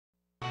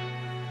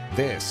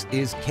This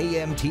is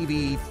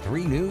KMTV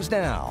 3 News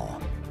Now.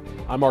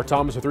 I'm Mark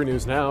Thomas with 3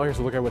 News Now. Here's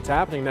a look at what's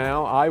happening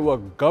now. Iowa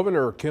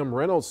Governor Kim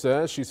Reynolds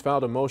says she's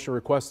filed a motion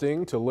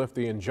requesting to lift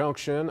the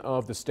injunction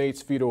of the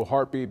state's fetal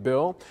heartbeat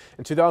bill.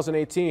 In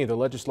 2018, the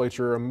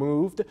legislature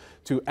moved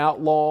to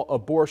outlaw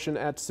abortion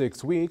at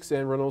 6 weeks,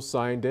 and Reynolds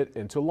signed it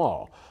into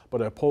law.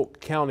 But a Polk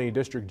County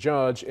district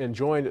judge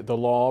enjoined the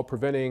law,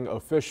 preventing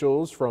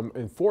officials from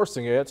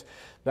enforcing it.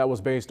 That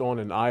was based on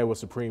an Iowa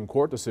Supreme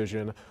Court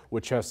decision,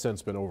 which has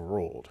since been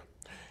overruled.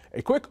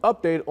 A quick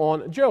update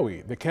on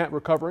Joey, the cat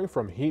recovering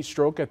from heat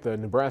stroke at the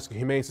Nebraska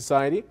Humane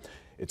Society.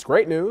 It's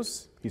great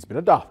news. He's been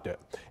adopted,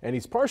 and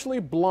he's partially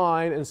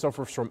blind and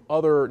suffers from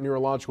other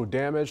neurological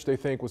damage they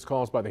think was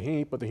caused by the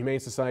heat, but the Humane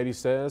Society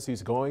says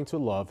he's going to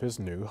love his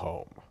new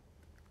home.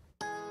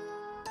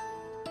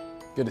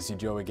 Good to see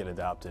Joey get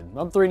adopted.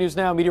 I'm 3 News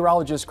Now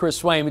meteorologist Chris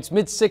Swaim. It's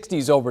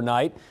mid-60s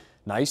overnight.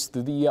 Nice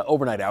through the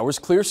overnight hours.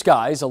 Clear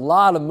skies, a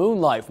lot of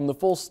moonlight from the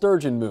full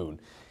sturgeon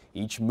moon.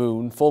 Each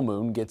moon, full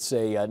moon, gets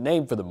a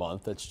name for the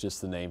month. That's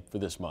just the name for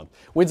this month.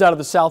 Winds out of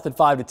the south at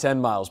 5 to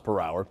 10 miles per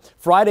hour.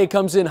 Friday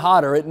comes in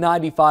hotter at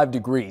 95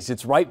 degrees.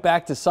 It's right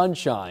back to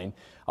sunshine.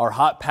 Our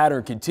hot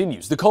pattern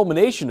continues. The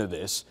culmination of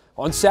this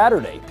on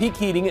Saturday, peak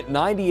heating at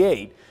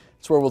 98.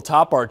 It's where we'll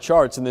top our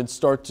charts and then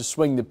start to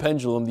swing the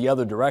pendulum the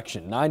other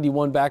direction.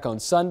 91 back on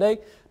Sunday.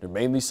 They're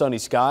mainly sunny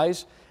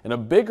skies. And a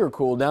bigger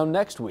cool down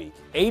next week.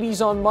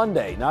 80s on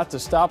Monday. Not to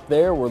stop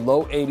there, we're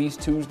low 80s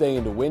Tuesday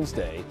into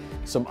Wednesday.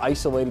 Some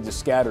isolated to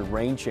scattered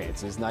rain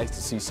chances. Nice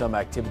to see some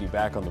activity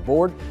back on the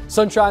board.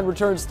 Sunshine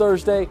returns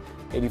Thursday,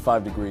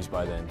 85 degrees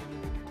by then.